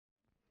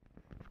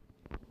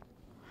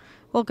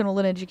Welcome to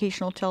Lynn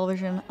Educational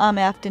Television. I'm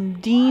Afton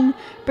Dean,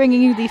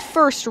 bringing you the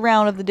first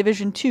round of the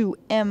Division II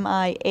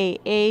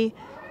MIAA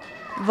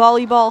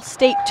Volleyball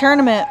State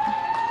Tournament.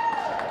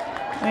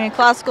 And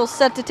Classical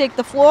set to take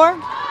the floor.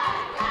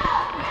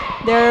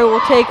 They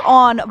will take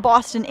on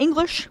Boston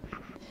English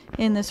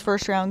in this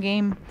first round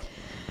game.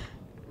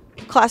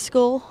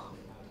 Classical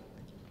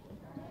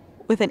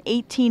with an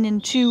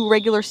 18-2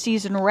 regular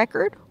season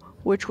record,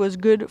 which was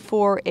good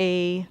for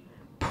a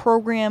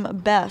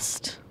program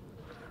best.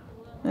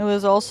 It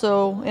was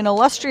also an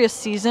illustrious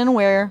season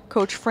where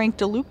Coach Frank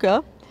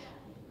DeLuca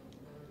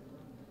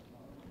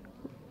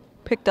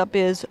picked up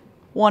his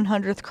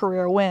 100th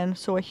career win.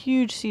 So a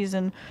huge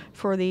season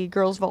for the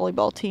girls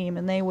volleyball team,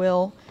 and they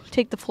will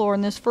take the floor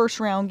in this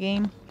first round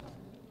game.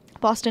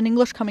 Boston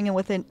English coming in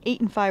with an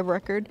 8-5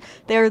 record.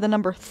 They are the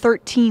number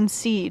 13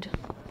 seed.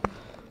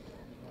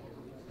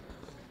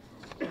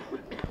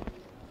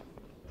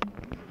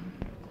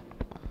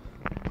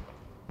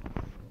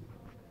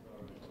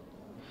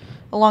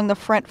 Along the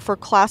front for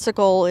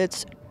Classical,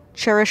 it's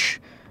Cherish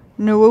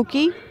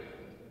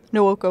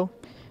Nwoko,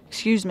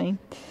 excuse me.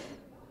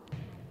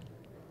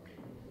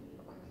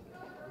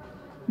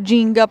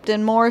 Jean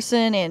Gupton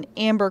Morrison and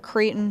Amber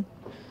Creighton.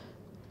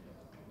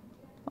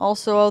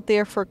 Also out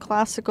there for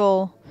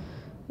Classical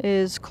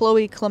is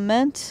Chloe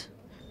Clement,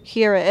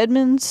 Kiera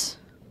Edmonds,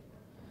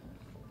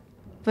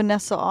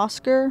 Vanessa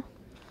Oscar,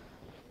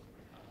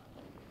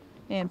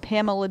 and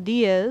Pamela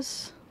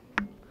Diaz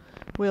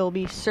will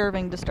be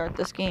serving to start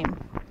this game.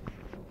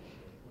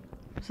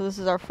 So this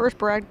is our first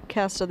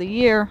broadcast of the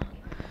year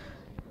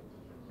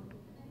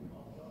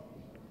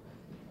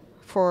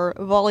for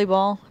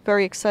volleyball.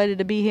 Very excited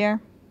to be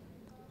here.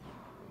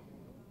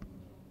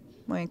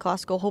 Wayne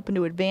Classical hoping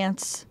to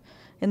advance,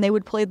 and they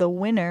would play the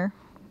winner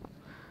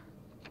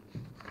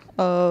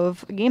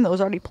of a game that was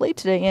already played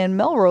today, and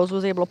Melrose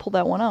was able to pull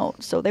that one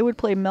out. So they would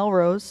play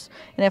Melrose,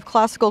 and if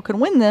Classical can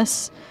win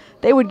this,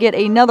 they would get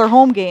another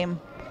home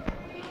game.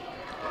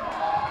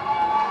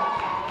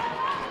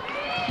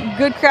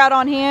 Good crowd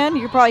on hand.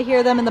 You can probably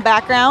hear them in the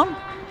background.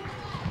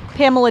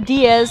 Pamela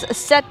Diaz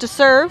set to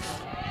serve.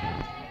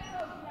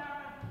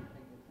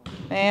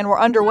 And we're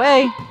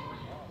underway.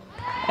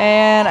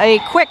 And a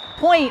quick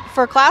point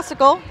for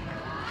Classical.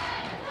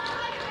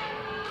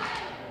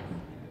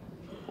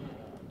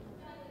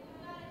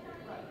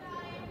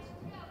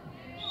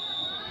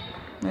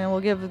 And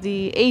we'll give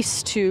the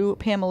ace to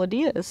Pamela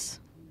Diaz.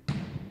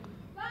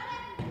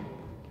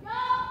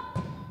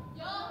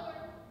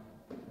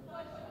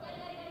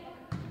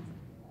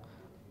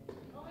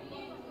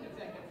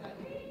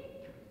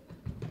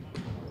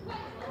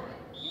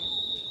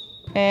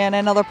 And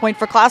another point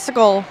for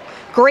Classical.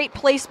 Great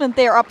placement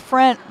there up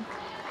front.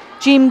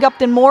 Jean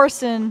Gupton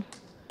Morrison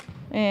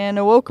and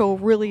Nwoko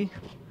really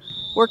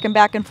working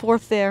back and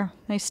forth there.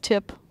 Nice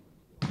tip.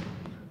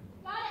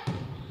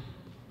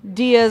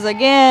 Diaz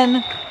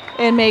again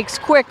and makes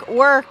quick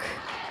work.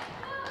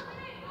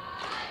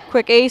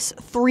 Quick ace,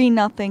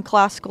 3-0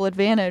 Classical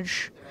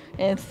advantage.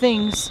 And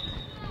things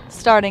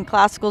starting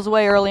Classical's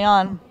way early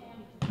on.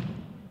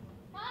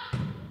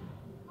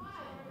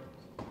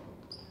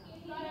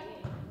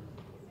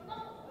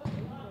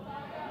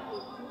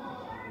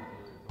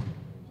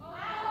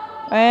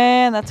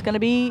 And that's going to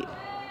be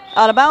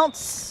out of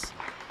bounds.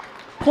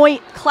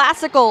 Point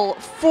Classical,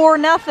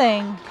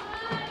 4-0.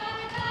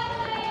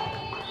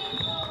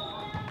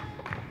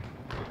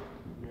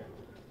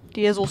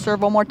 Diaz will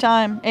serve one more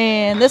time,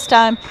 and this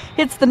time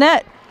hits the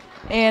net.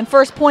 And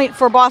first point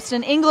for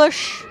Boston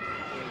English.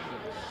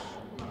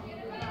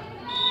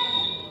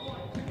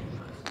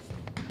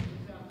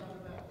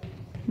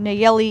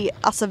 Nayeli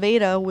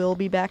Aceveda will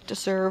be back to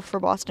serve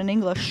for Boston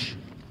English.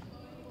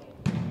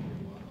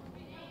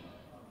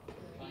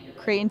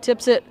 Creighton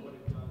tips it.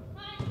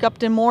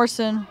 Gupton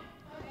Morrison.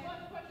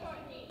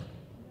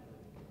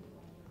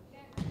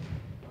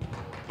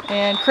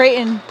 And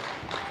Creighton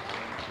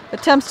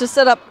attempts to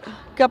set up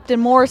Gupton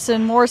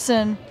Morrison.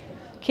 Morrison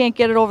can't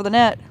get it over the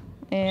net.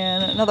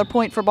 And another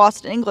point for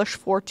Boston English,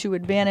 4-2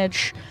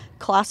 advantage.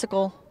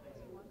 Classical.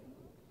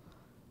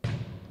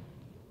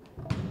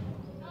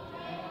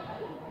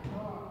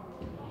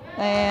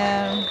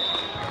 And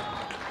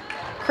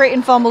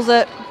Creighton fumbles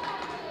it.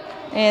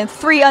 And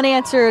 3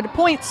 unanswered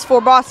points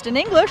for Boston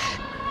English.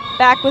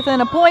 Back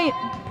within a point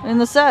in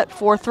the set,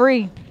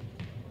 4-3.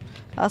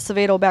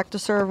 Acevedo back to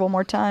serve one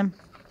more time.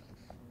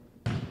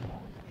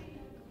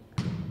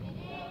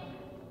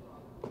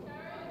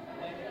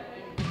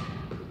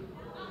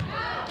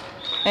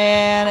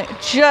 And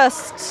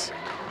just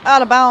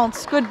out of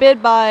bounds. Good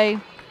bid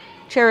by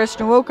Cherish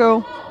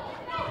Nwoko.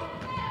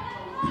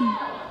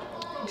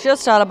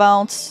 Just out of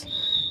bounds.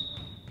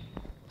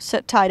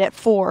 Set tied at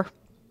 4.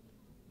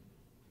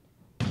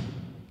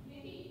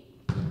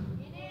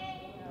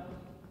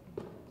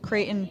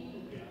 Creighton,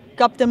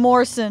 Gupton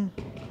Morrison,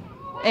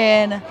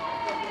 and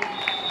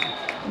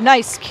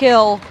nice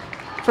kill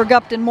for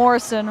Gupton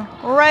Morrison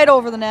right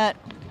over the net.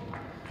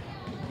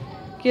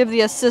 Give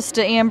the assist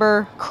to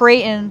Amber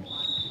Creighton,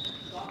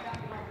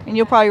 and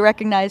you'll probably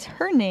recognize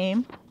her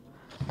name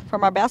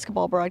from our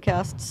basketball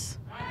broadcasts.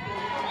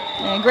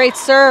 And great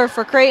serve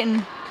for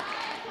Creighton.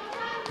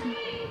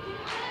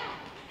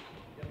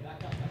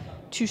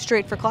 2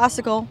 straight for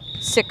Classical.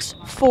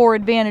 6-4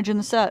 advantage in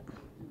the set.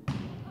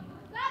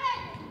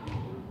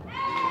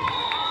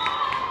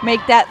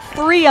 Make that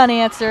 3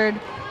 unanswered.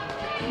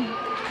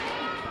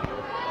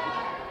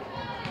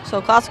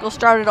 So Classical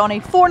started on a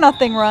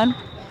 4-0 run.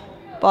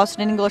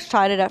 Boston English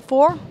tied it at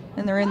 4,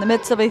 and they're in the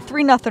midst of a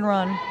 3-0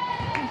 run.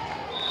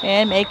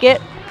 And make it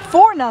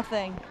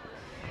 4-0.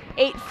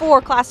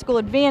 8-4 Classical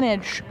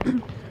advantage.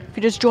 If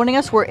you're just joining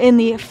us, we're in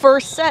the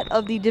first set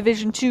of the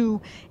Division II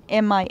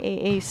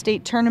MIAA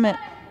state tournament.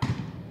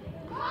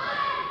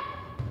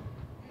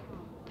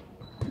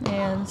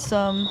 And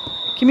some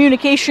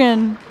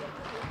communication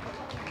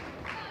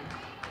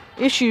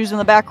issues in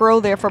the back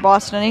row there for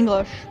Boston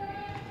English.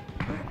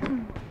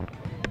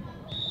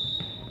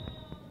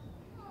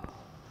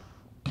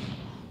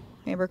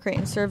 Amber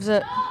Creighton serves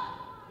it.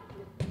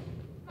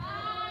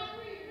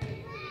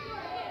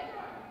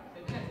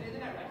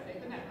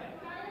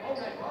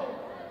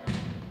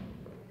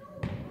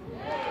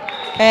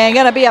 And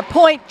gonna be a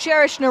point.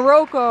 Cherish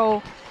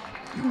Naroko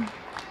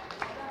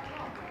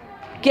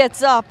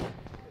gets up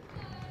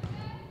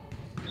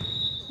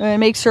and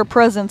makes her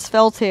presence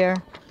felt here.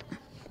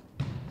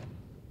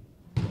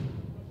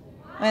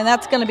 And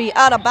that's gonna be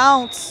out of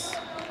bounds.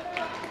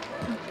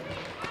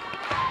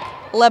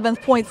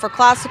 11th point for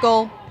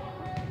Classical.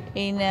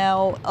 A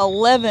now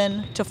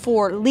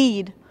 11-4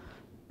 lead.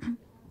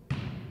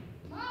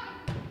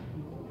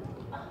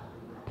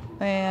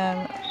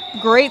 And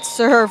great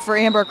serve for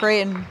Amber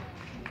Creighton.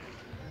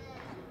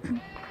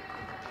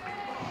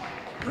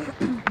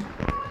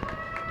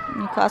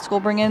 Classical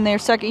bring in their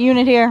second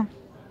unit here.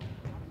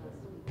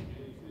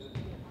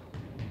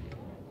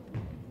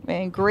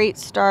 And great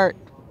start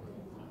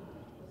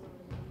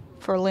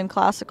for Lynn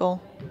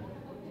Classical.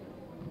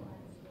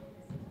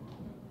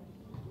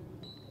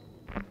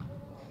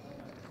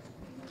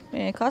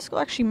 And Classical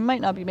actually might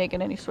not be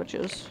making any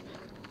switches.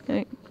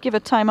 Gonna give a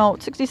timeout,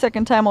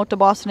 60-second timeout to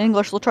Boston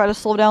English. They'll try to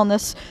slow down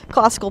this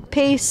Classical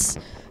pace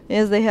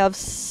as they have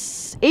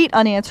 8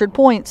 unanswered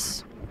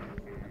points.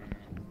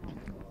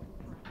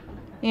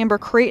 Amber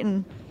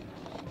Creighton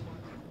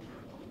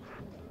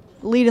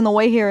leading the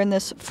way here in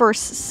this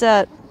first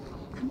set.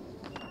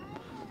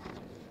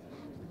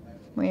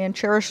 And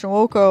Cherish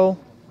Nwoko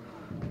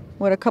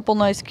with a couple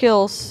nice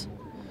kills.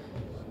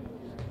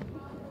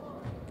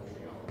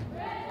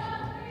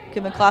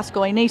 Giving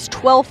Classical a nice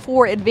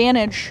 12-4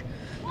 advantage.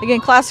 Again,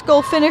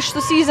 Classical finished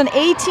the season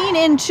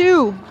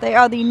 18-2. They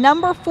are the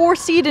number 4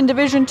 seed in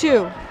Division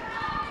II.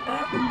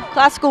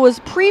 Classical was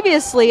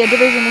previously a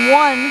Division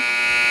I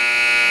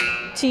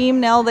team.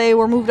 Now they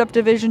were moved up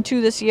Division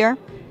II this year.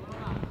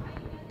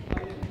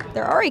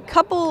 There are a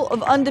couple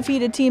of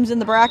undefeated teams in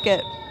the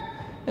bracket,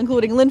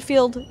 including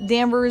Linfield,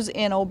 Danvers,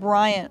 and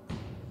O'Brien.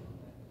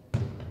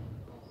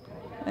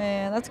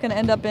 And that's going to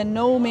end up in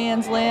no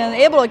man's land.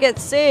 Able to get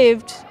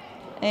saved,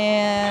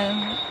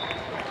 and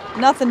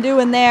nothing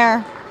doing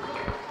there.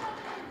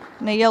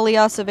 Nayeli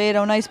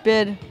Acevedo, nice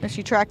bid as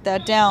she tracked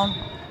that down.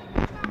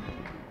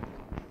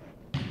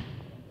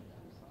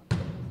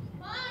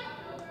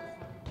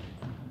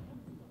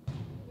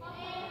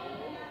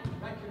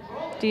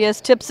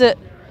 Diaz tips it,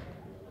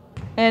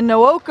 and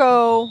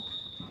Nwoko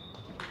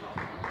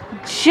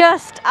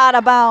just out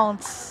of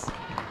bounds.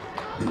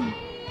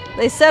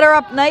 They set her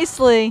up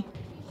nicely.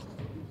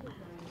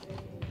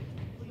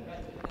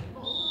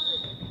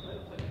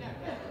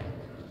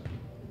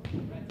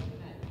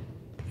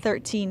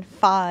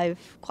 (13-5)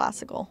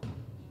 Classical.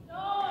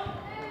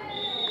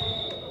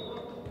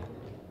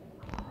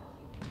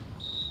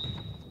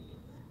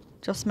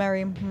 Just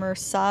Mary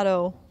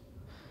Mercado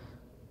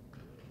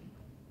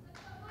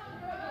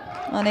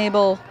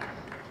unable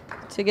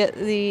to get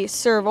the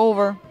serve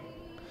over.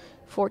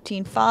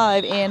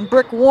 14-5, and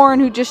Brooke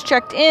Warren, who just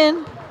checked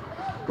in,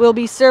 will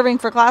be serving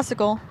for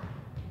Classical.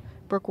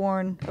 Brooke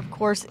Warren, of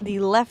course, the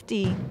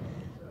lefty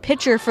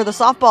pitcher for the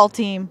softball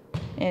team,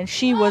 and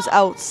she was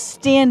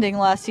outstanding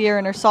last year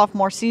in her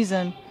sophomore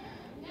season.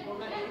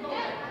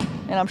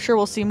 And I'm sure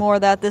we'll see more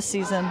of that this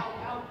season.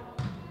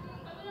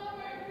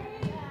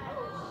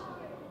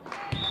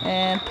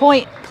 And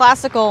point,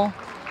 Classical.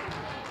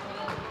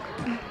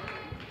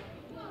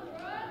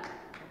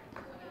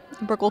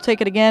 Brooke will take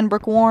it again.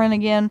 Brooke Warren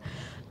again.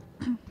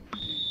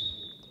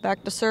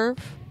 Back to serve.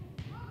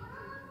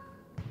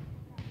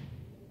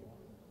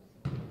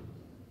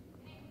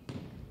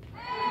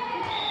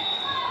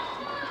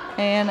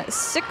 And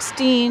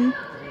 16-5.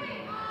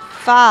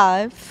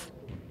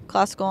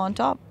 Classical on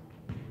top.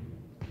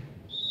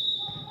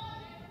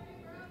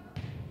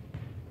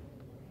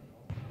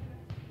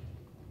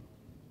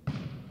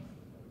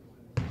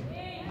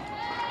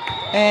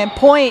 And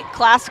point,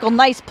 Classical.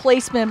 Nice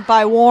placement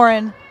by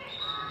Warren.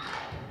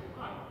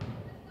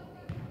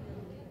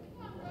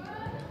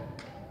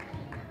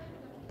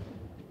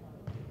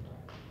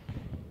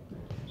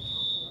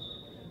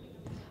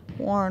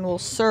 Warren will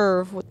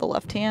serve with the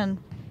left hand.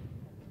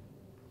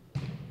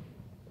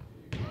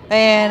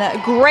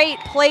 And great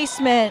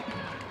placement.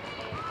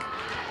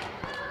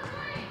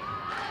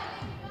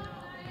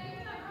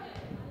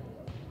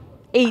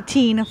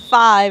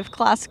 (18-5)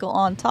 Classical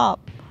on top.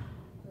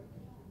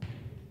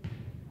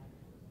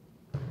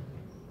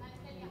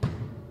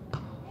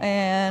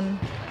 And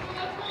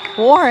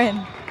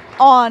Warren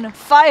on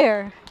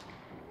fire.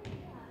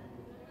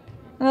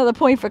 Another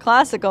point for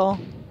Classical.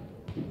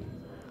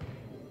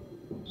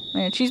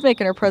 Man, she's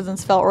making her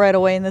presence felt right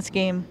away in this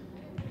game.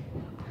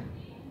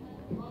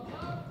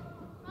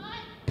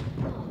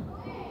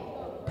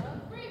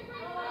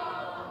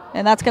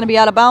 And that's going to be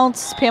out of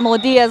bounds. Pamela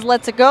Diaz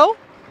lets it go.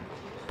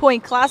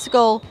 Point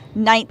Classical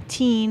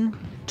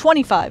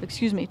 25,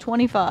 excuse me,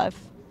 25.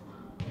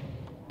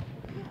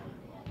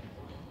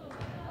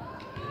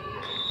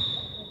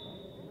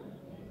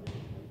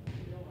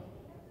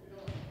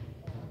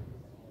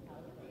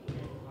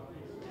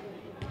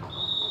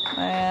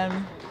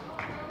 And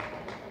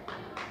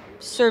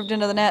served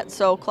into the net,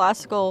 so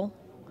Classical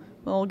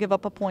will give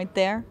up a point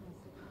there.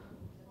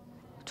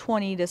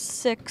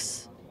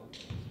 20-6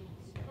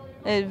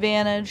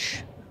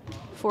 advantage,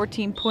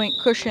 14-point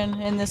cushion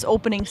in this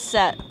opening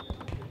set.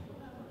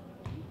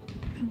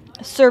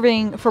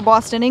 Serving for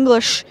Boston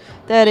English,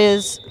 that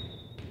is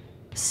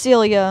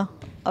Celia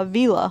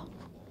Avila.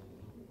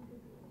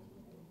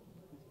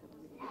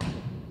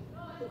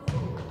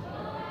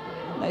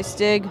 Nice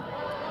dig.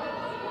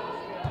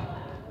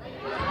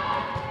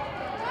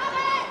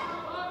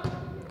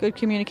 Good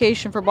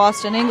communication for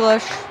Boston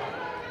English.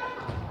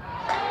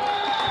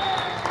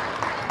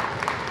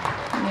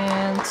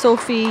 And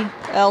Sophie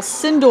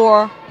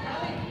Alcindor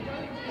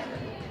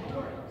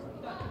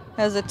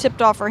has it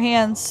tipped off her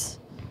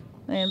hands,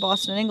 and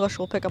Boston English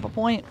will pick up a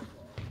point.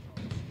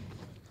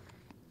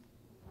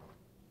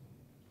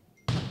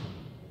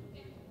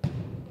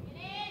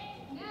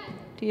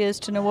 Diaz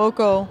to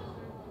Nwoko.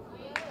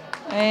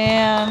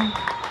 And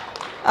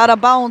out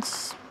of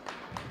bounds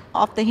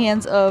off the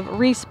hands of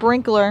Reese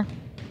Brinkler.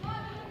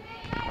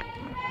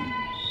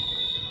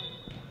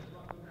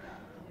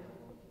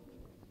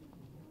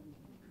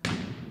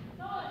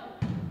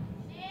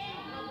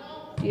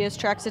 Diaz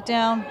tracks it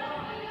down.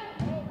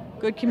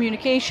 Good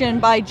communication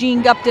by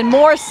Jean Gupton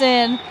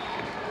Morrison.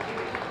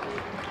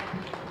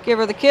 Give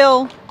her the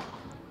kill.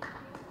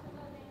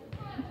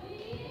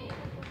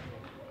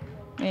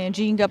 And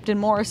Jean Gupton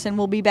Morrison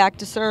will be back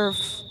to serve.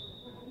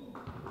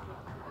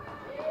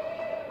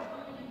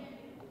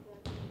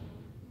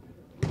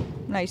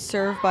 Nice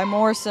serve by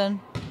Morrison.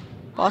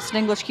 Boston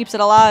English keeps it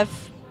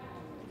alive.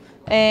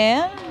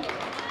 And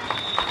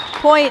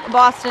point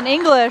Boston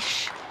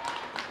English.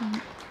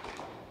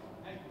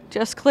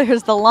 Just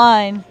clears the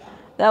line.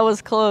 That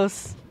was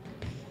close.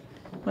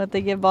 But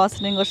they give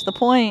Boston English the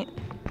point.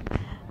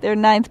 Their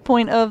 9th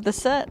point of the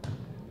set.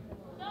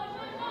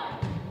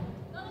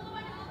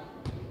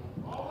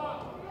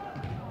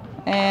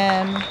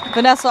 And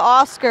Vanessa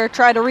Oscar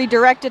tried to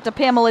redirect it to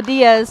Pamela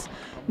Diaz.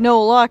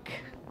 No luck.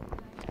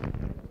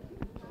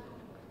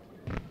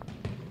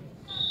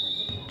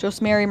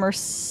 Josemary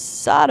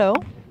Mercado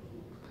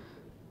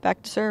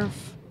back to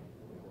serve.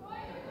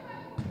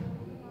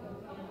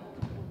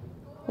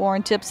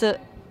 Warren tips it.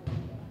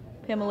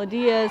 Pamela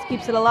Diaz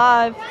keeps it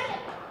alive.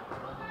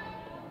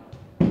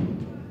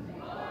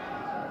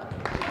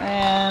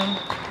 And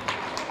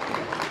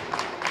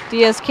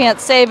Diaz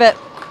can't save it.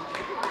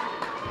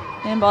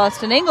 And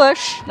Boston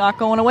English not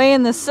going away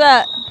in this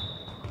set.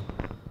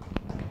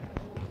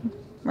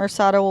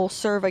 Mercado will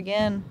serve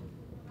again.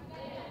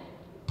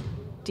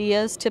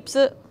 Diaz tips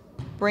it.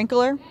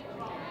 Brinkler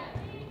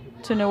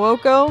to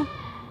Nwoko.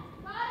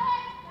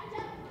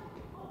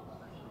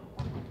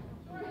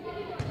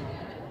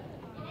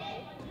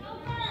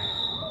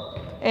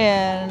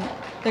 And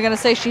they're going to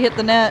say she hit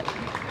the net.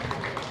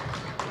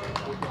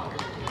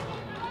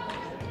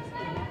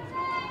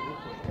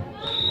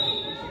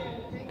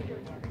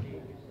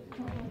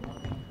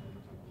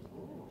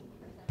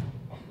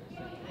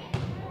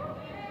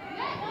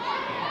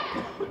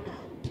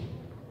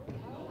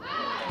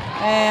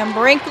 And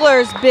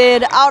Brinkler's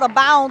bid out of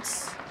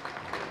bounds.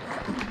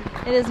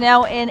 It is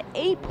now an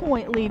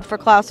 8-point lead for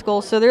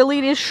Classical, so their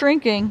lead is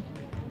shrinking.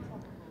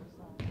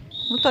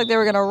 Looked like they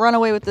were going to run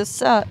away with this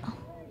set.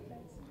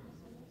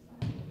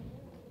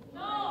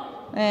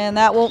 And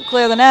that won't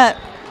clear the net.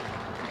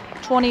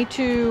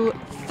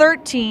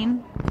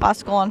 22-13,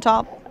 Classical on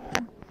top.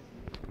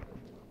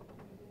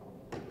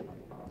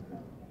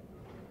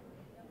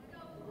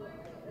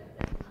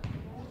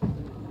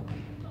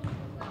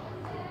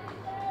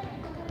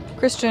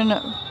 Christian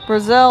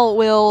Brazel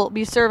will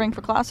be serving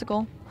for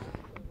Classical.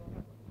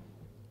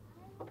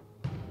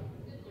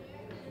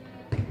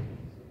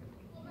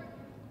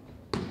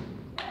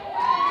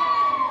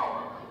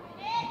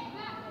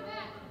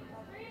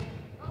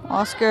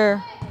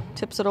 Oscar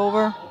tips it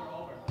over.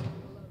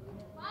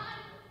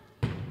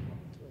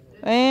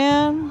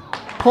 And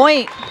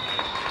point.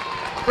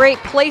 Great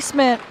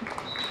placement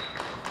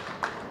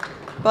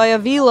by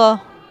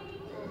Avila.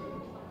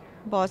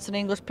 Boston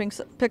English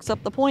picks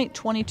up the point,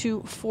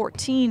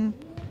 22-14.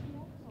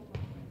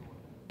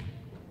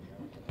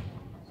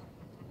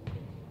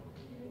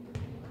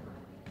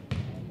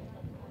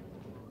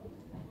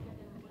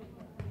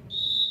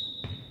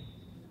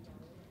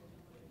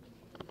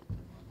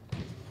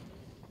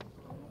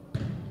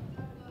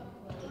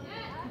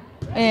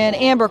 And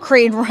Amber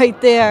Creighton right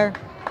there.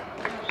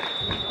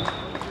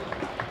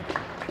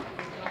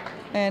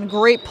 And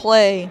great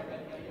play.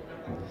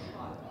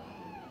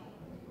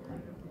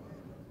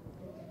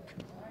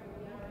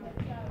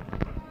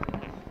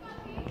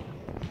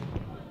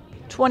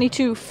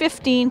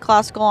 (22-15),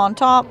 Classical on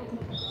top.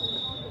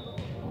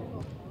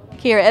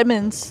 Kiera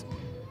Edmonds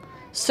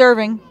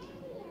serving.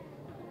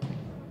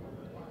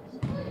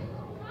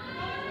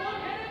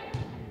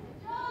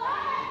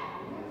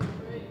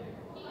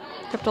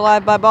 Kept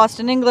alive by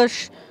Boston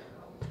English.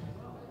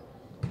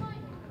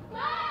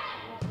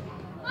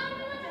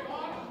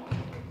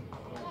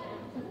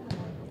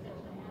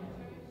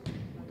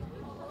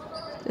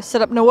 They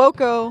set up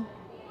Nwoko.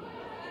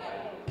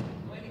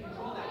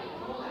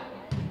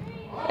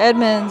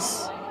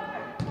 Edmonds.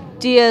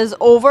 Diaz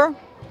over.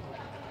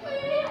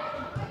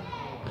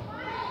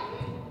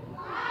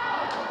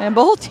 And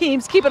both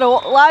teams keep it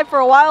alive for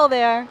a while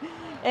there.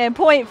 And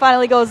point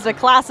finally goes to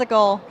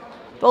Classical.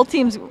 Both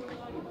teams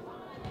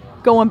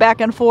going back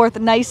and forth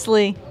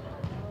nicely.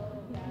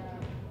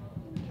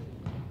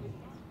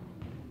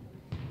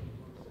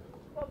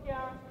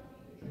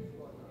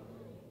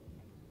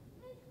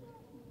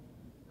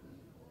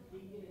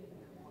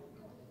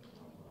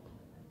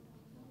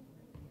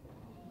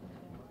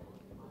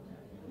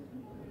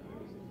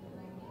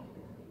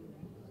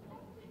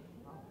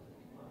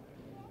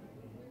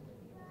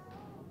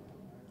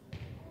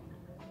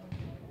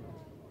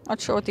 Not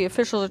sure what the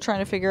officials are trying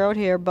to figure out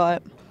here,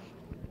 but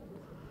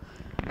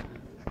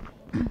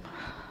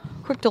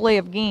quick delay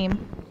of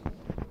game.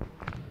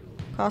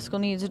 Classical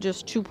needs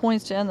just 2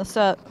 points to end the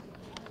set.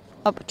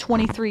 Up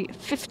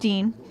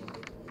 23-15.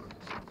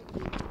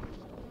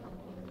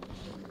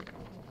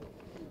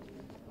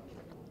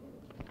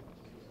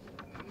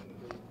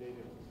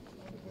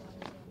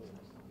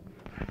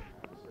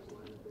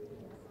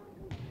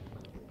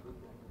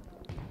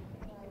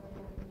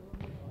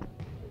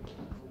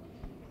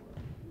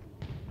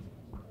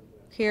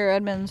 Kiera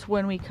Edmonds,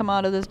 when we come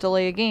out of this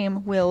delay of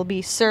game, will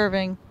be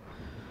serving.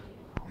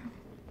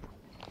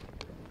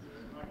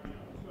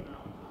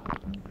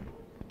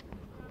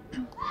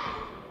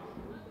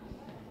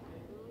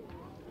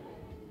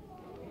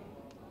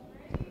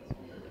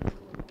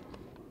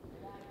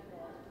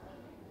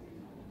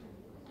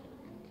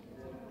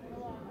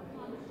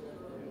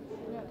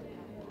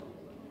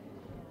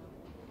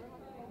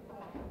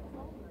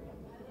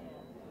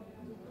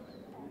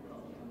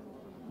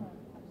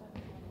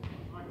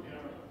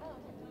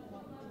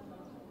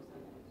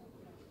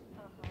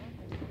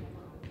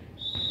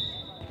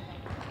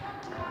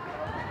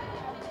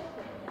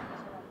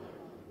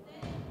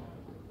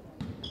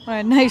 All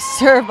right, nice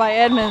serve by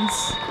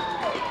Edmonds.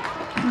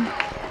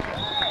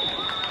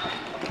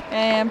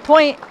 And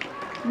point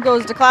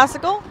goes to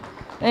Classical,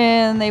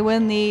 and they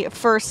win the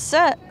first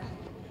set.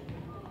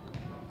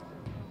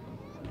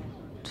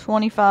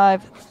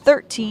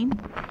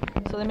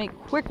 25-13. So they make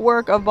quick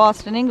work of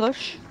Boston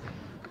English.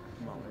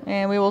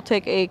 And we will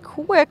take a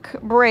quick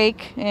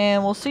break,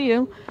 and we'll see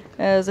you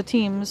as the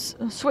teams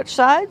switch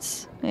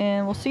sides.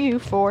 And we'll see you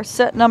for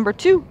set number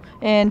 2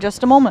 in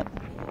just a moment.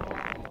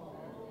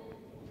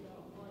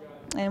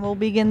 And we'll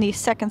begin the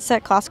second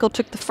set. Classical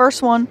took the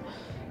first one,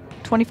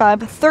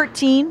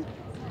 25-13.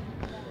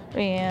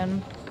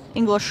 And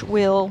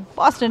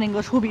Boston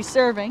English will be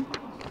serving.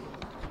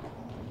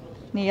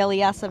 Nieli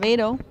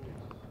Acevedo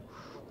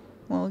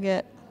will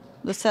get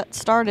the set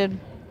started.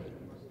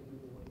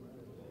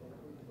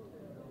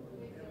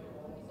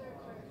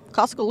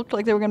 Classical looked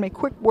like they were going to make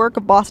quick work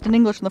of Boston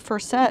English in the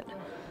first set.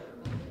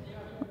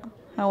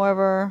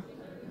 However,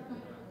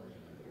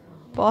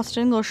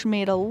 Boston English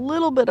made a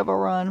little bit of a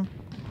run.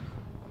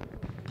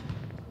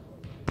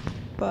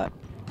 But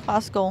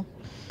Classical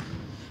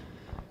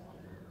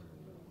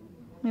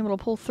able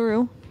to pull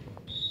through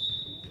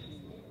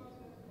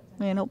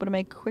and hoping to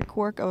make quick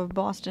work of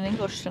Boston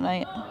English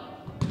tonight.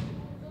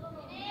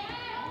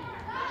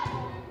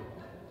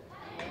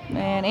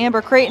 And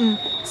Amber Creighton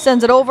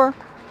sends it over.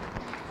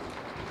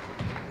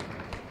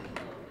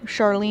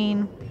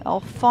 Charlene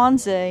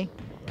Alphonse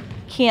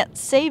can't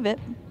save it.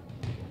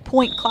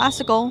 Point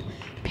Classical.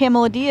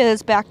 Pamela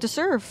Diaz back to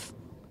serve.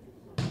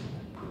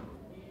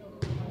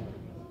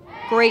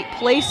 Great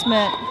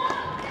placement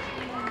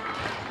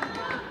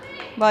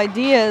by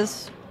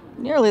Diaz.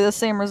 Nearly the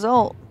same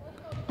result.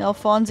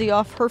 Alphonse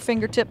off her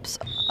fingertips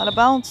out of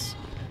bounds.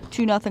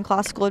 2-0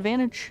 Classical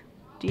advantage.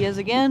 Diaz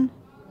again.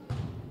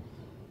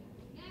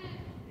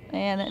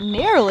 And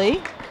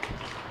nearly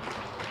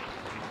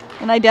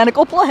an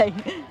identical play.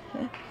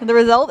 The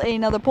result,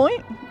 another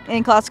point.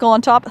 And Classical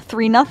on top,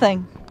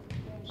 3-0.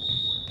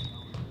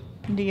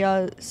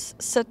 Diaz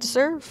set to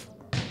serve.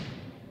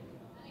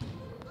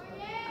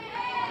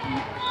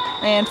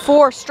 And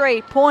 4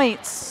 straight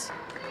points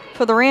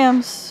for the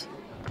Rams.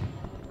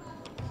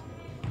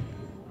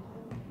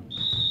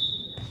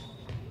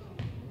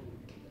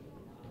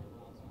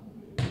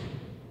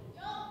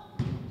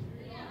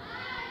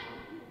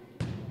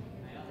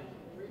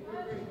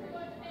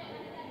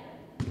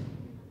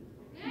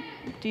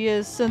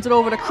 Diaz sends it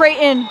over to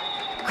Creighton.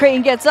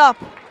 Creighton gets up.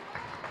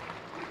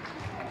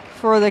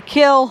 for the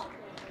kill.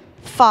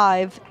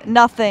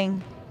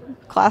 5-0.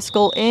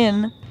 Classical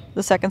in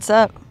the second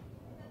set.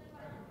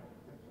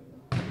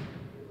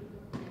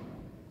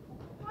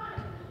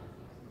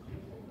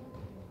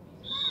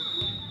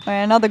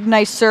 And another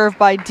nice serve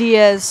by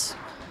Diaz.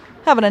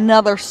 Having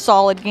another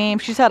solid game.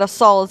 She's had a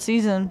solid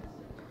season.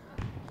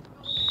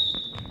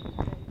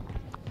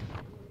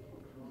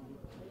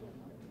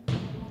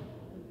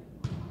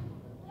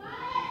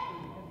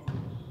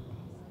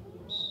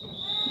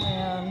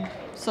 And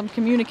some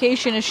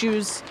communication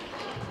issues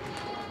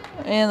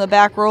in the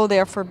back row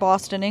there for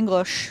Boston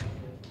English.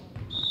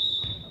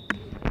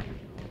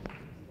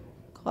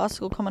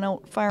 Classical coming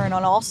out firing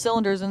on all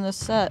cylinders in this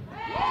set.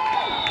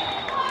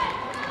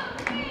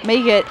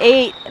 Make it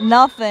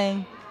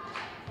 8-0.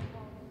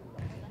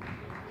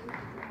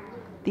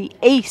 The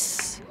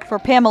ace for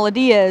Pamela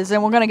Diaz,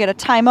 and we're going to get a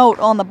timeout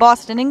on the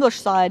Boston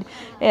English side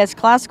as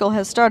Classical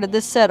has started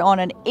this set on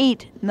an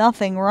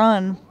 8-0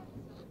 run.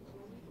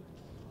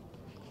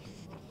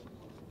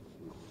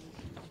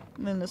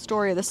 In the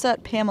story of the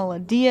set, Pamela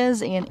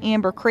Diaz and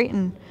Amber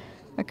Creighton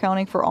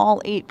accounting for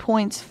all 8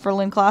 points for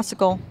Lynn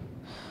Classical.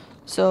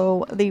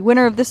 So the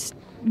winner of this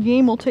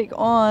game will take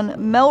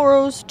on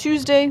Melrose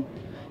Tuesday.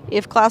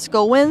 If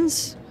Classical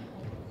wins,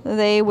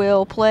 they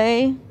will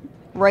play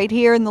right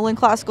here in the Lynn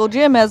Classical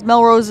gym as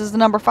Melrose is the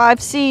number 5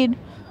 seed.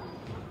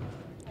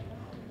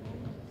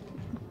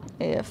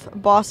 If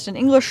Boston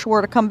English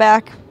were to come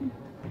back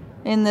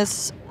in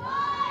this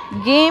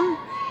game,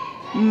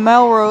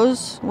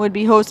 Melrose would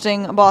be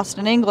hosting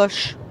Boston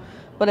English,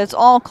 but it's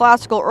all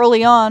Classical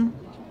early on.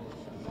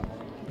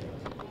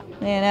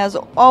 And as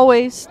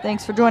always,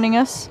 thanks for joining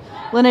us.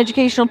 Lynn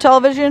Educational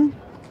Television,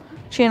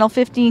 Channel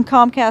 15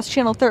 Comcast,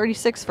 Channel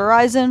 36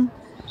 Verizon.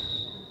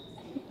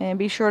 And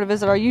be sure to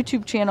visit our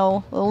YouTube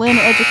channel, Lynn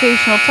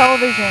Educational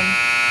Television.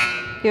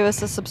 Give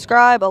us a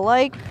subscribe, a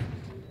like.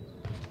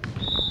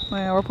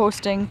 We're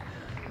posting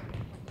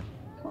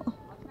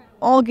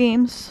all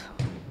games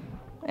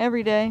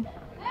every day.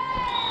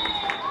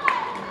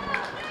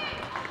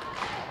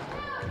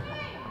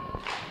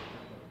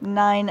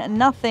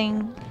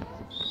 $9-0.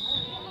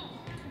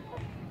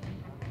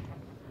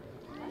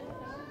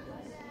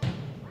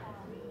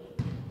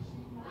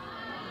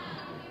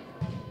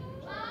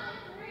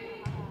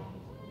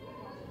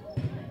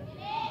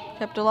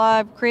 Kept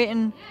alive.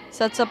 Creighton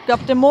sets up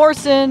Gupton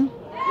Morrison.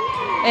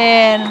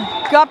 And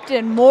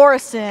Gupton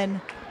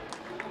Morrison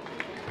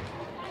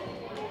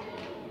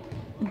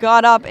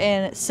got up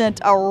and sent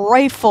a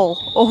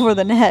rifle over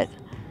the net.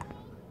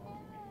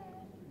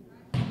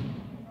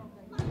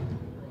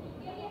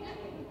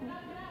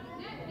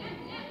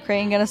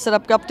 Creighton gonna set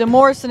up Gupton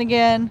Morrison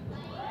again.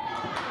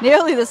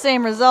 Nearly the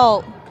same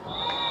result.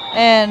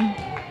 And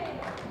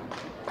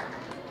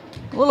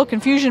a little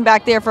confusion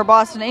back there for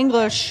Boston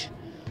English.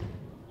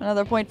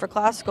 Another point for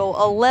Classical,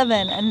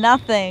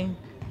 11-0.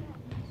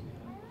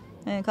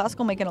 And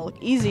Classical making it look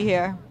easy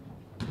here.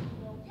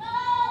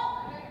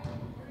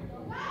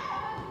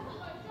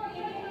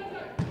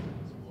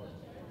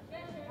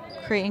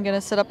 Creighton gonna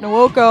set up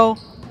Nwoko.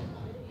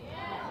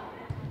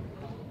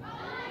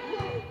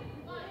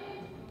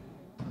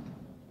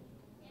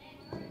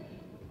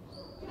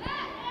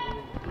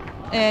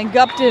 And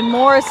Gupton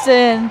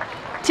Morrison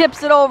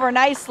tips it over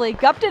nicely.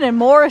 Gupton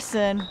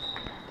Morrison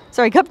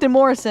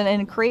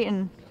and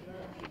Creighton,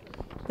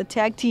 the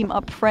tag team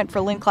up front for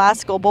Lynn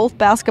Classical, both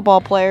basketball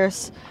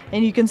players.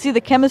 And you can see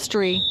the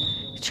chemistry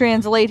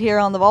translate here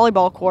on the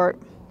volleyball court.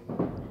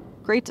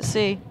 Great to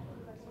see.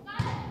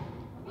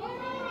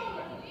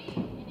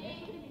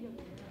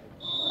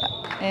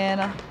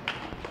 And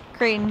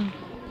Creighton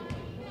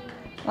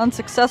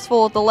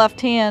unsuccessful with the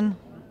left hand.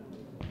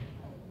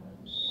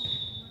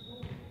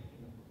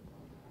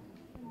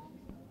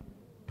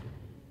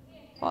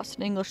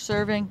 Boston English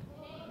serving.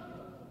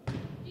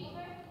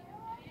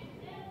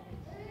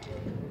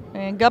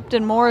 And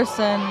Gupton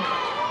Morrison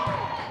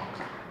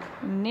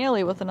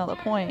nearly with another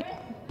point.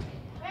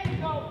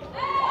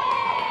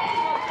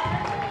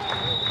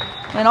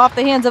 And off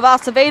the hands of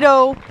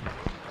Acevedo.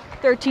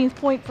 13th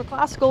point for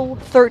Classical,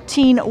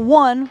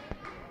 13-1.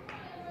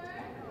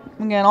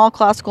 Again, all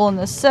Classical in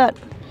this set.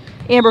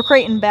 Amber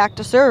Creighton back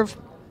to serve.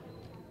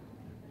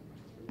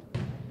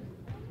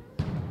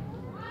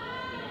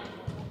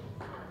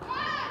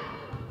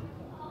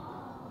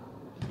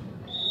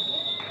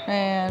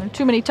 And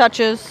too many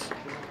touches.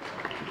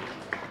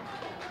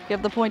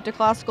 Give the point to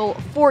Classical,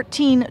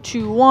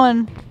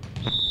 14-1.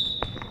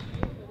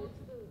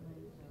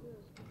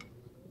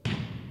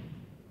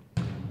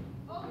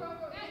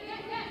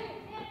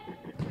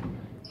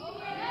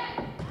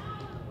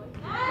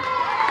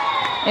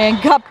 And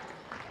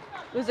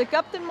was it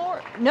Gupton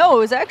Moore? No, it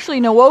was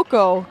actually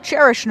Nwoko.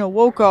 Cherish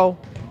Nwoko.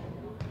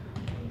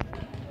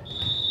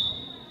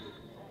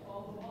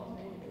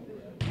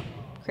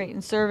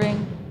 Creighton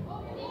serving.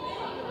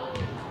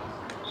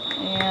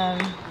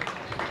 And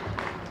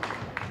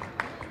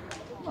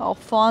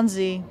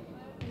Alfonsi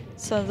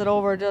sends it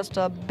over just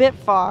a bit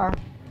far.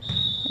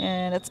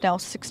 And it's now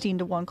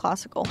 16-1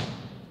 Classical.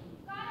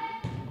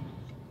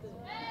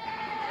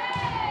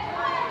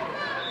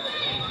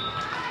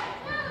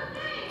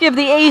 Give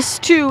the ace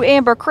to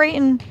Amber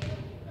Creighton.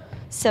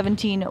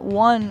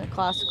 17-1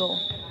 Classical.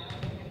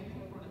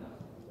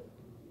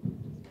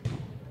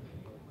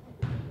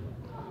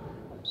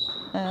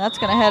 And that's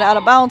going to head out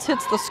of bounds,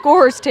 hits the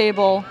scores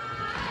table.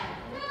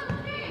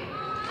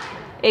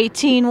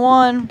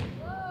 18-1.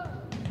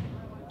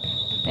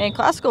 And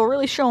Classical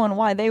really showing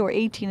why they were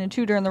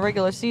 18-2 during the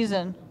regular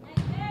season.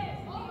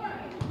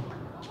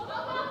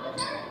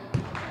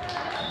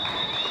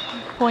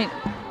 Point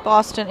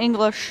Boston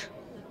English.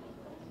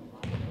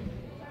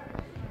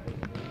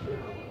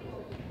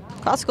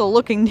 Classical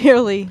looking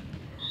nearly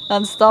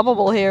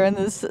unstoppable here in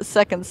this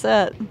second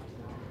set.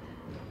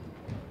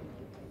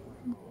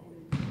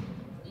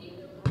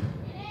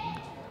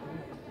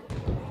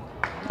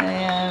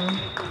 And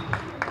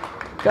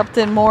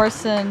Gupton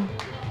Morrison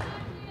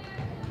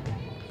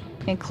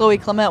and Chloe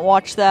Clement,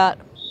 watch that.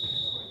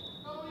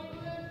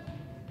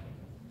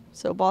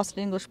 So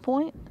Boston English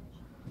point.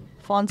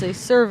 Fonze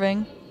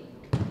serving.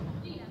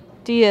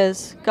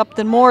 Diaz,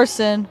 Gupton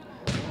Morrison,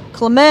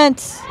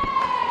 Clement,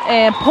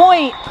 and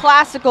point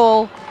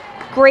Classical.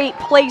 Great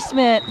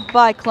placement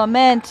by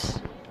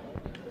Clement.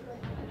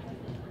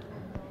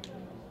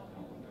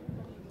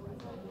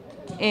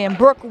 And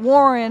Brooke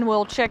Warren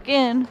will check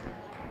in,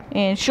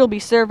 and she'll be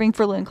serving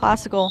for Lynn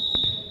Classical.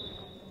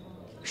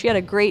 She had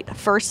a great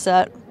first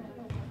set.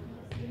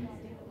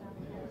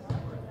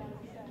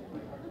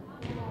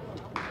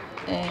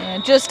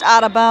 And just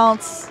out of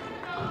bounds.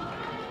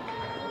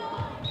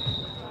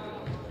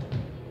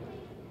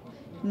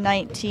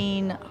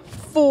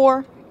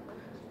 19-4.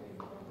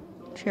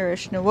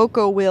 Cherish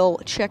Nwoko will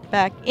check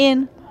back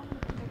in.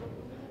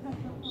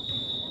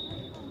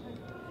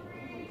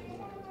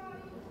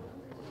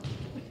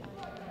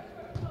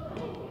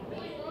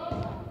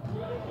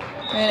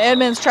 And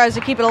Edmonds tries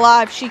to keep it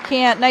alive. She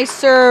can't. Nice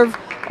serve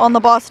on the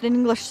Boston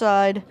English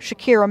side.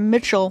 Shakira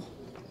Mitchell.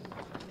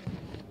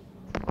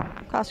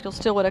 Classical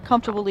still with a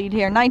comfortable lead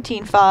here.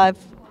 19-5.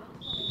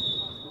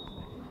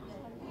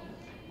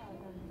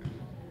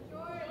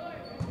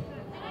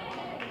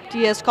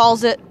 Diaz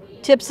calls it,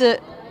 tips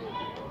it.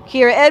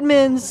 Kira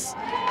Edmonds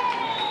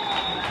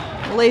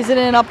lays it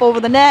in up over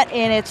the net,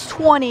 and it's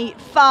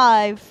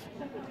 25.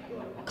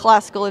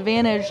 Classical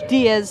advantage.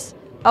 Diaz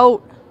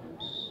out.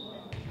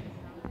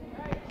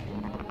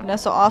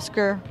 Vanessa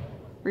Oscar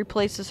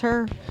replaces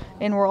her,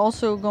 and we're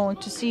also going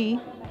to see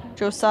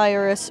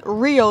Josiris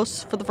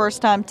Rios for the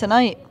first time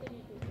tonight.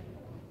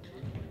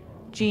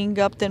 Jean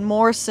Gupton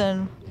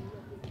Morrison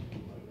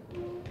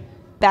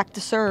back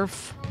to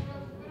serve.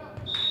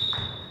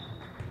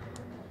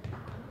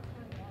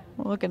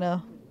 We're looking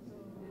to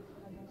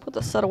put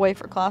the set away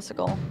for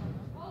Classical.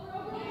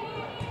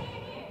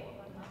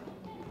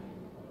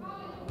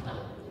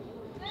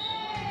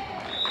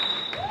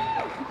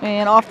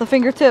 And off the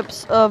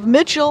fingertips of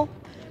Mitchell,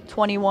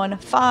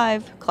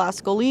 21-5,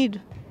 Classical lead.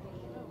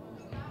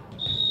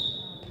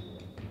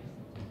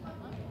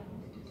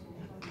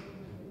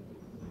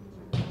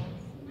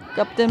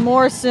 Gupton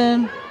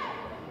Morrison.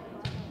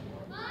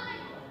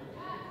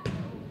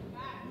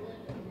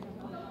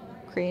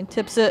 Crane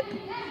tips it.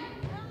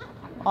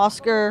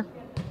 Oscar.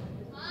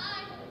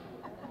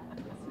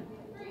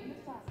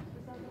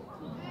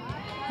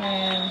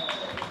 And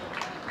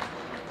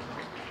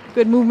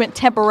good movement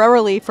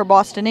temporarily for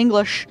Boston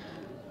English.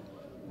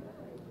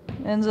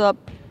 Ends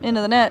up into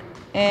the net.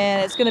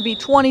 And it's going to be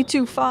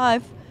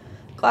 22-5.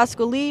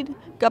 Classical lead.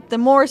 Gupton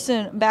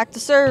Morrison back to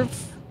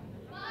serve.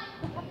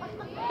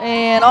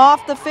 And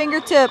off the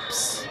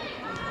fingertips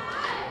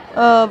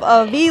of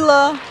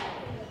Avila.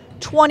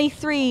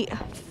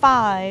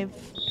 23-5.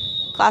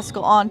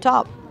 Classical on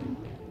top.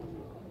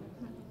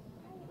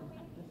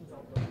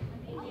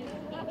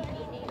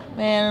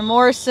 And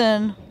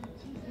Morrison,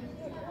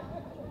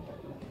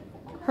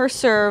 her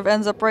serve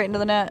ends up right into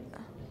the net.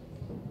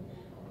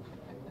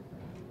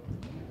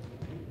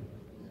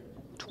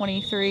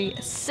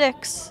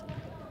 23-6.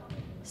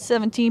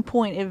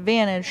 17-point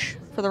advantage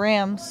for the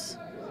Rams.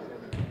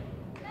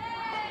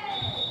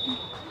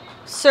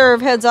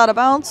 Serve heads out of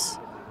bounds.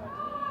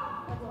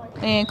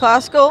 And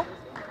Classical.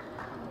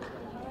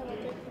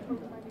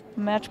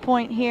 Match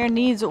point here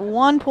needs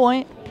 1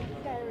 point.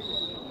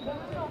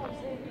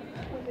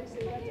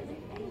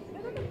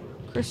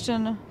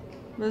 Christian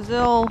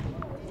Brazil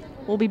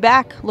will be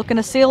back looking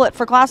to seal it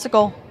for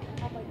Classical.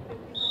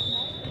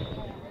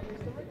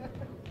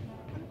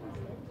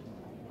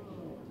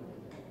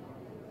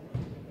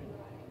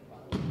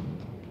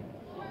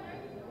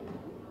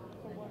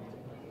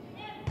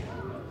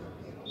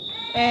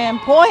 And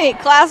point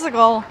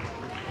Classical.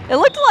 It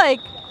looked like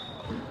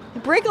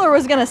Brinkler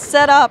was going to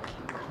set up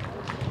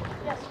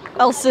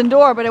El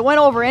Sindor, but it went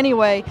over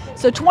anyway.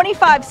 So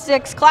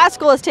 25-6.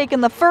 Classical has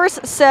taken the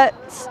first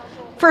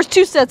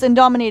two sets in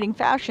dominating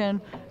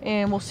fashion,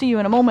 and we'll see you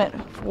in a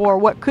moment for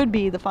what could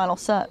be the final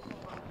set.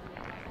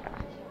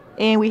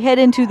 And we head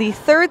into the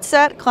third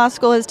set.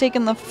 Classical has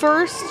taken the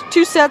first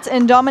 2 sets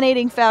in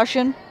dominating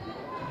fashion,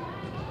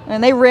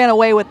 and they ran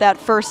away with that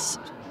first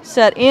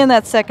set and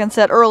that second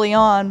set early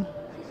on.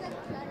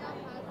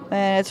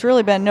 And it's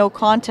really been no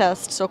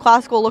contest. So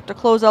Classical will look to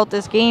close out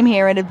this game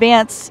here and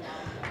advance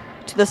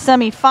to the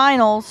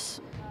semifinals,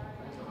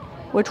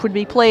 which would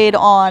be played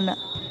on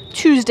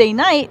Tuesday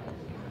night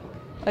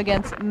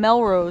against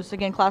Melrose.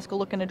 Again, Classical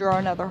looking to draw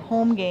another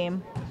home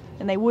game,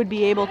 and they would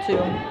be able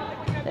to,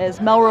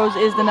 as Melrose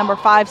is the number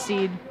 5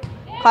 seed.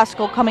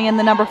 Classical coming in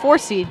the number 4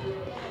 seed.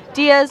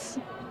 Diaz.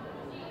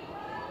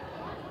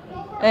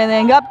 And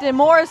then Gupton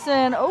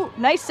Morrison. Oh,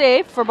 nice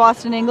save for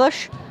Boston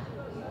English.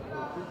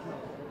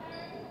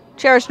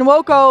 Cherish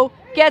Nwoko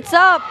gets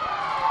up.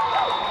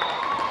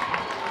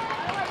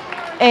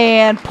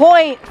 And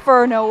point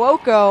for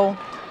Nwoko.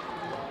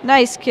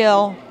 Nice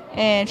kill.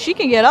 And she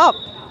can get up.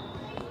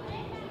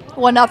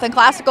 1-0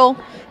 Classical.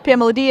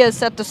 Pamela Diaz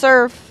set to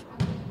serve.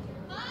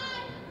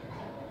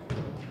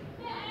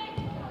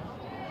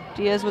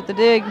 Diaz with the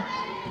dig.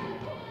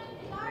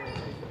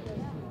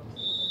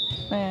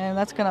 And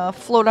that's going to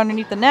float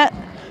underneath the net.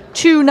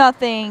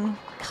 2-0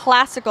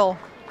 Classical.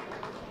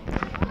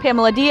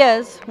 Pamela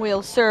Diaz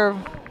will serve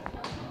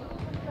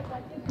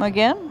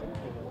again.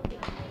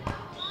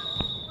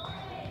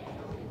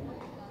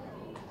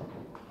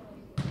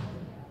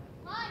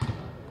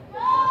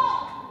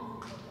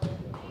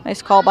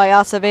 Nice call by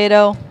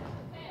Acevedo.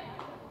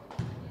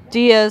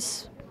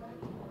 Diaz.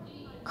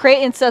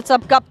 Creighton sets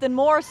up Gupton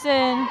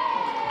Morrison.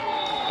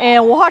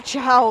 And watch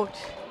out.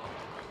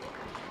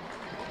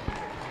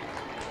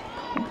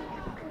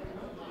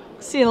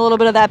 Seeing a little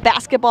bit of that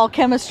basketball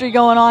chemistry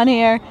going on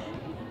here.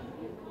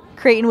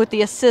 Creighton with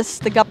the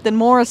assist to Gupton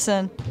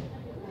Morrison.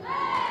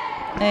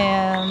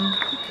 And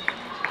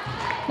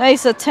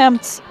nice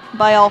attempt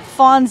by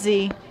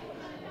Alfonsi.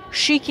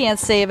 She can't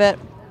save it.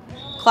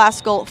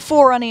 Classical,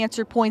 4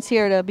 unanswered points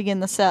here to begin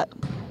the set.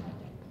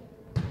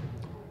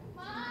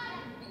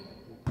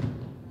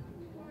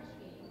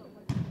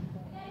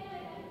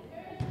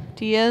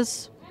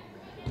 Diaz.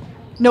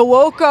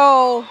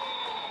 Nwoko.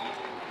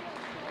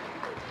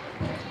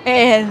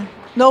 And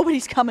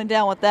nobody's coming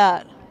down with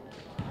that.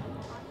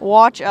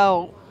 Watch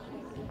out.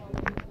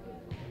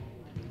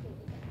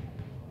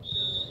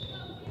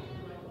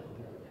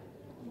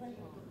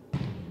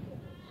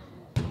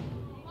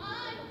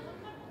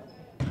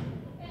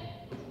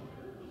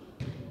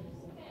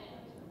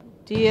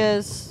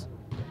 Diaz.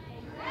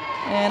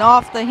 And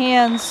off the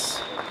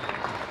hands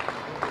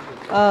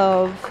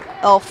of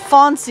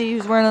Alfonsi,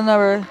 who's wearing the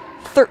number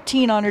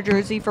 13 on her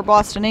jersey for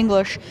Boston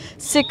English.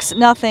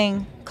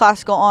 6-0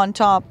 Classical on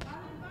top.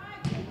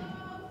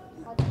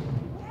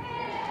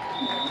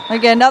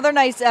 Again, another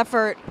nice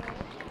effort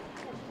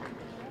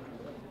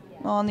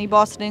on the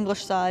Boston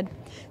English side.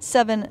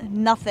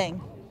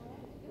 7-0.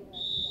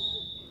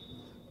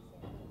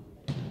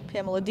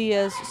 Pamela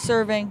Diaz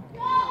serving.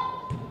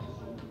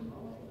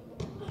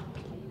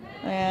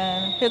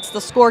 And hits the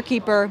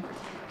scorekeeper.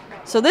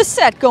 So this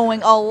set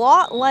going a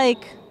lot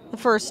like the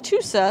first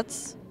 2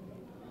 sets,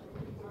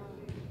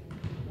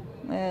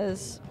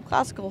 as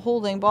Classical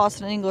holding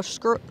Boston English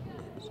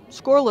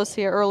scoreless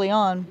here early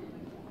on.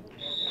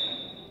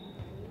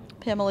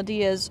 Pamela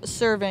Diaz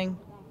serving.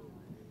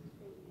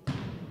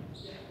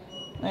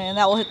 And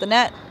that will hit the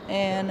net.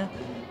 And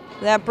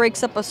that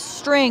breaks up a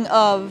string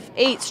of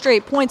 8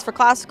 straight points for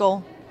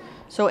Classical.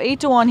 So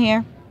 8-1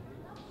 here.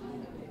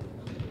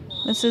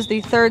 This is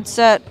the 3rd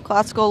set.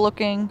 Classical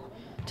looking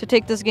to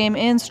take this game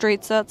in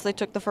straight sets. They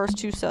took the first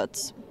 2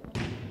 sets.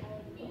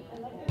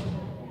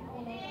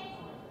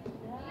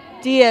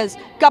 Diaz,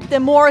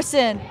 Gupton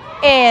Morrison,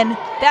 and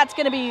that's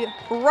going to be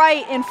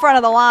right in front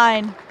of the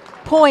line.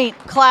 Point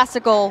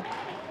Classical.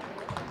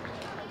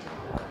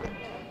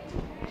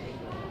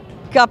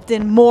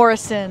 Gupton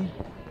Morrison.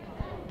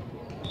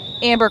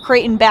 Amber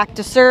Creighton back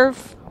to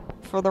serve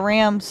for the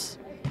Rams.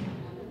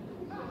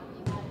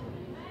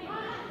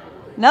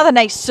 Another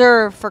nice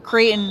serve for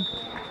Creighton.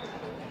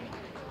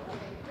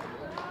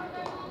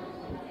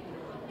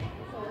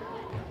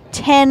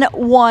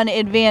 (10-1)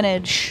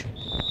 advantage.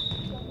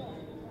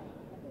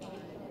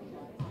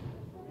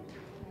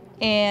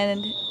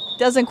 And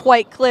doesn't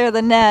quite clear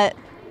the net.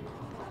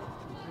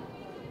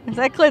 If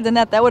that cleared the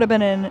net, that would have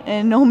been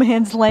in no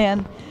man's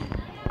land.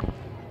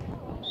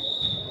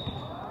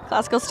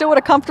 Classical still with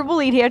a comfortable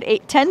lead here at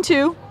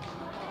 10-2.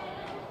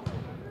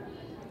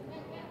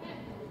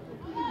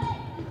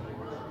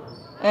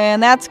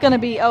 And that's going to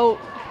be out.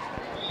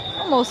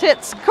 Almost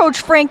hits Coach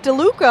Frank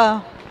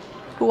DeLuca,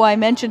 who I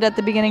mentioned at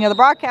the beginning of the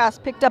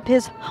broadcast, picked up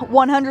his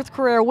 100th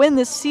career win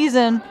this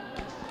season.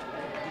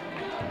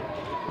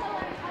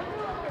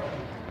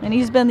 And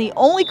he's been the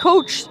only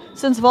coach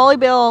since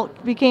volleyball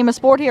became a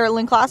sport here at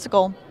Lynn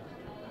Classical.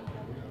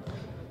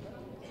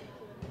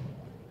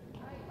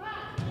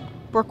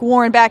 Brooke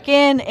Warren back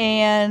in,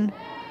 and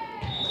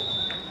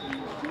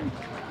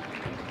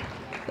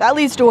that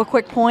leads to a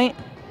quick point.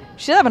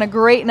 She's having a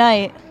great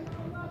night.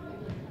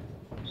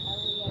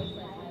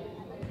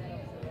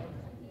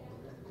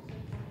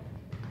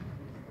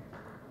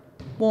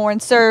 Warren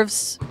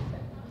serves.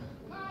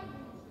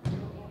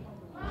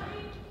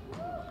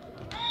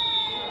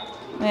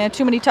 And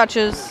too many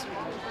touches.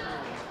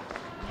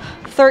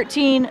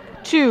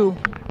 13-2.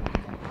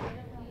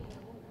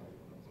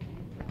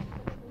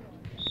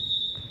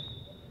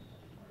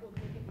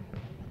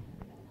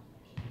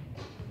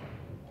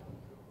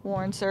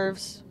 Warren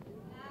serves.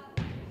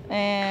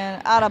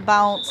 And out of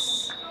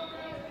bounds.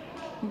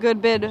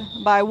 Good bid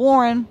by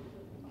Warren.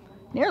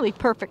 Nearly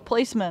perfect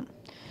placement.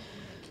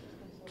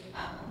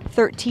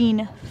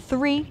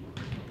 13-3.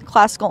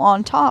 Classical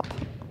on top.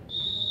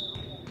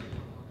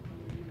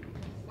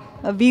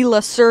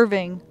 Avila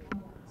serving.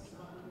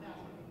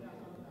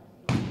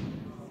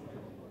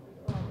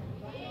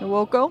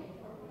 Nwoko.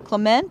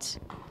 Clement.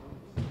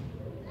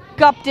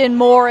 Gupton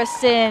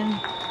Morrison.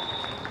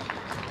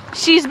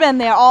 She's been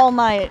there all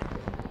night.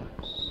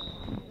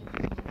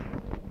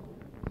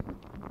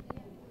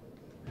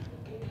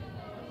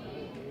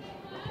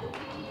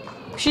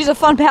 She's a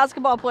fun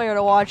basketball player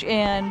to watch,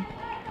 and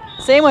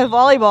same with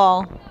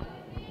volleyball.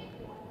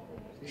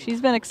 She's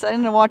been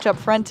exciting to watch up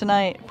front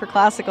tonight for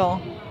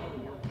Classical.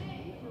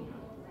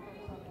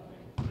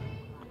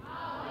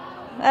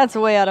 That's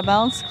way out of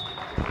bounds.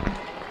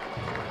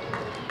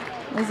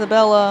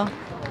 Isabella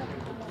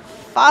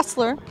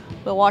Fossler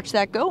will watch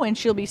that go, and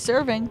she'll be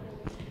serving.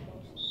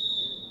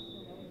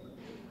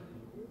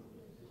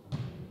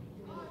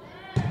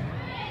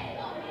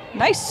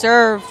 Nice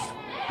serve.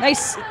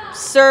 Nice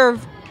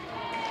serve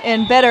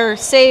and better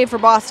save for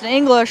Boston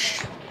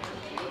English.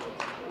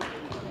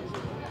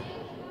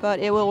 But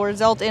it will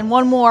result in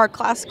one more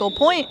Classical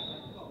point.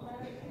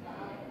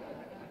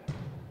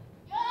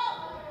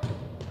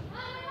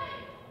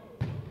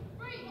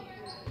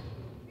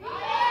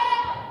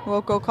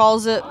 Nwoko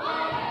calls it.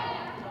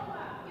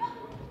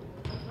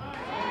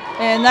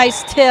 And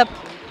nice tip.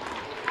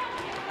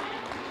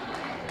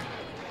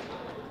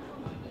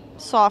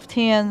 Soft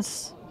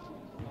hands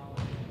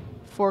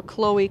for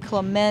Chloe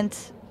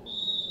Clement.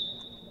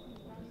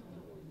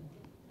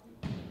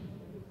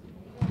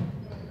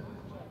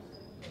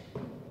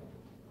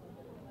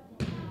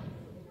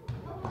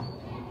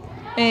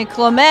 And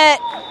Clement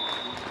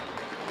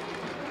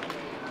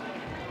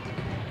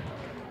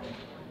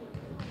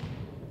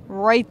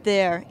right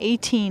there,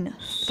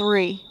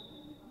 18-3.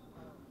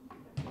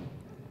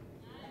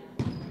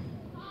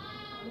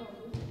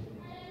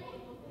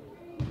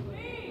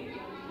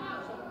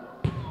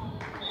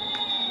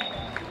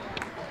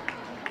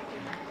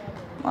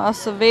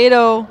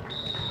 Acevedo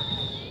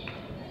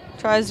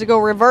tries to go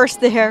reverse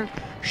there.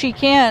 She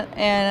can't,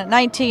 and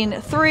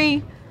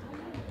 19-3.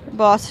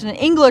 Boston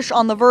English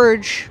on the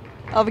verge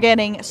of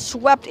getting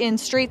swept in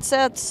straight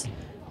sets.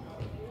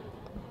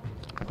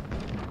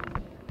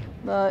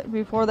 But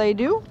before they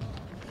do,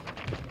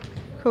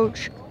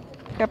 Coach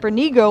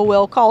Capernigo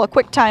will call a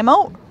quick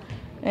timeout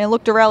and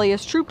look to rally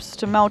his troops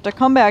to mount a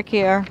comeback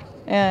here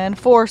and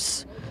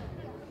force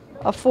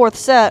a fourth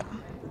set.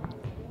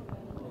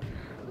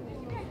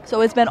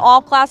 So it's been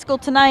all Classical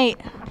tonight,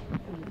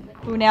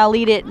 who now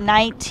lead it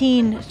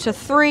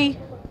 19-3.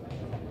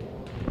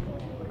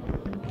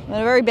 And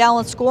a very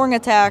balanced scoring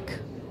attack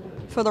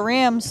for the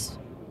Rams.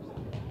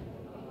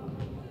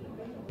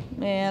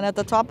 And at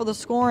the top of the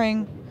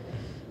scoring,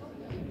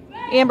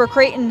 Amber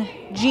Creighton,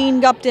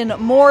 Jean Gupton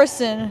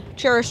Morrison,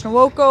 Cherish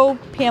Nwoko,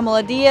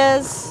 Pamela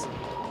Diaz,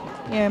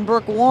 and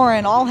Brooke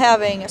Warren all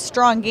having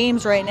strong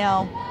games right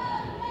now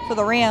for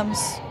the Rams.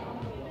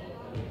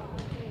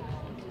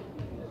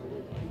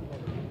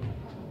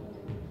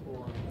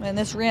 And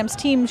this Rams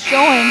team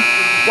showing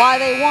why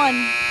they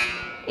won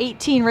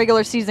 18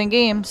 regular season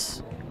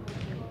games.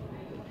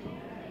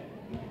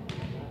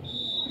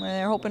 And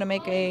they're hoping to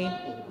make a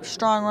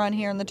strong run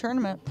here in the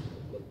tournament.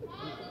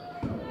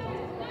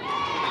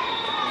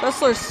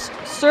 Fessler's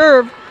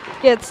serve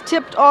gets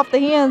tipped off the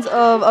hands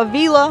of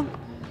Avila.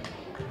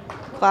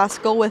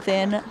 Classical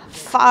within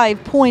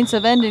 5 points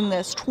of ending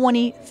this,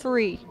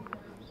 23.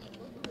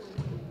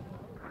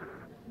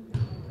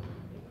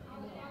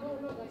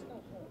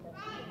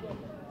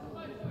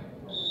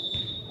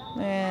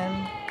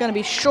 And gonna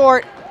be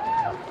short,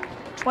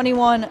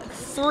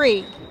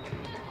 21-3.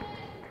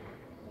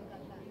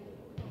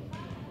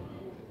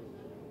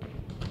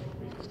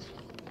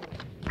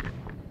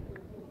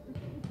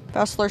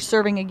 Fessler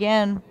serving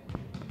again.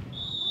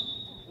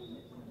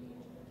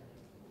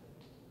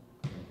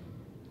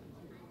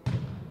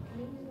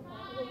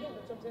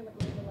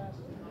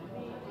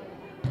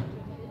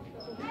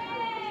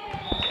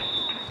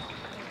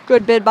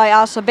 Good bid by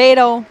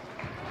Acevedo.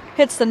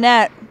 Hits the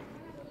net.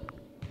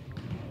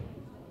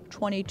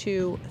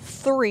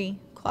 22-3,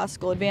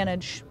 Classical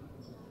advantage.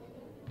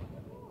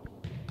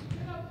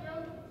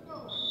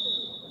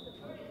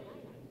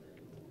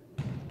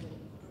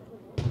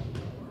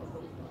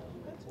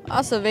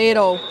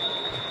 Acevedo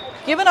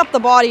giving up the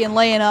body and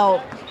laying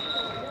out.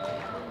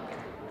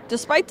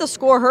 Despite the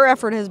score, her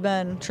effort has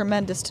been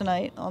tremendous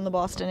tonight on the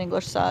Boston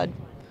English side.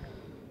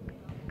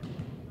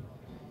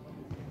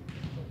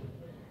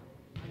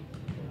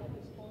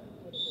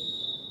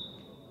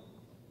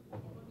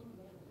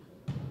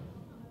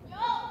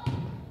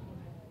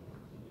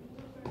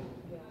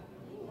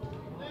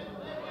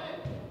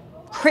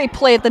 Great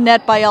play at the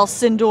net by El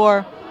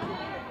Sindor.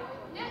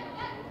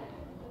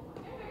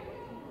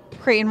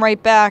 Creighton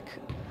right back.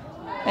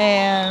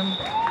 And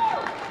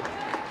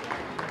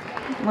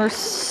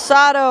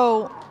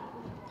Mercado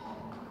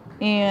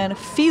and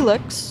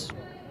Felix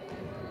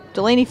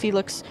Delaney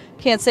Felix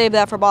can't save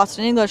that for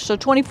Boston English. So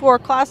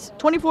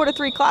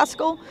 24-3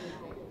 Classical.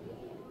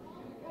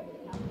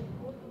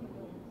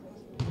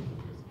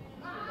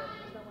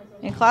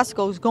 And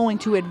Classical is going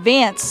to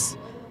advance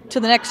to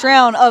the next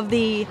round of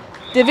the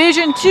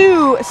Division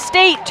II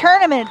state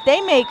tournament.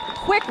 They make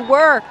quick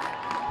work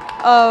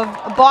of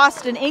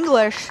Boston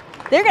English.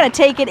 They're going to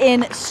take it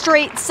in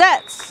straight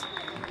sets.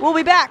 We'll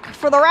be back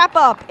for the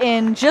wrap-up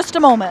in just a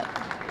moment.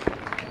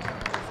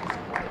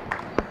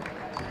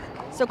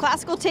 So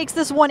Classical takes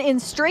this one in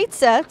straight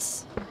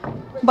sets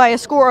by a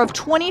score of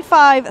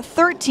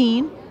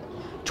 25-13,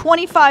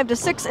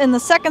 25-6 in the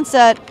second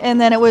set,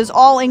 and then it was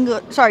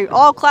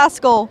all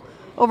Classical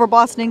over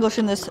Boston English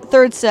in this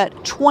third set,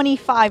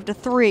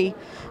 25-3.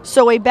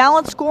 So a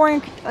balanced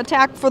scoring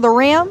attack for the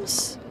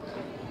Rams.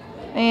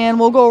 And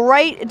we'll go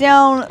right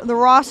down the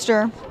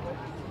roster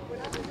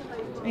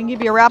and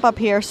give you a wrap up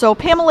here. So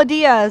Pamela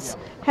Diaz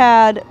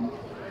had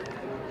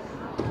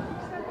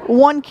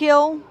 1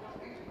 kill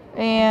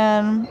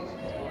and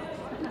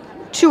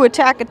 2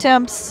 attack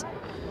attempts.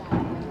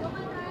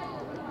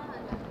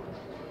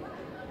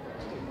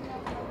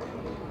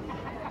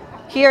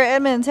 Kiera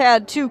Edmonds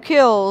had 2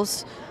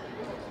 kills.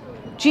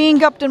 Jean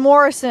Gupton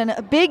Morrison,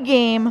 big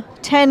game,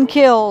 10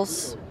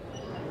 kills.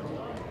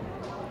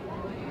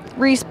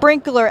 Reese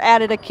Brinkler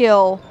added a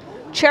kill.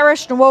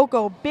 Cherish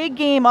Nwoko, big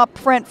game up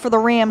front for the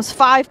Rams,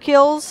 5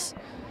 kills.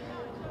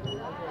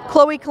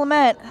 Chloe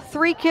Clement,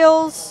 3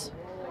 kills.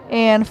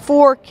 And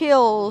 4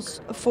 kills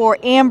for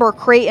Amber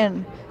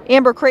Creighton.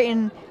 Amber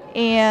Creighton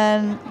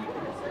and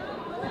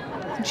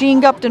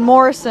Jean Gupton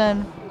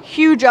Morrison,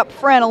 huge up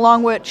front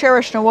along with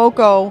Cherish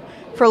Nwoko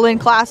for Lynn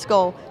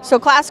Classical. So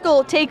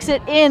Classical takes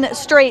it in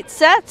straight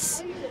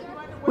sets.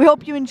 We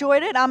hope you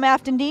enjoyed it. I'm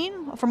Afton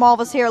Dean from all of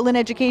us here at Lynn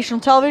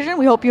Educational Television.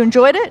 We hope you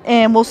enjoyed it,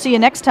 and we'll see you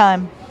next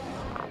time.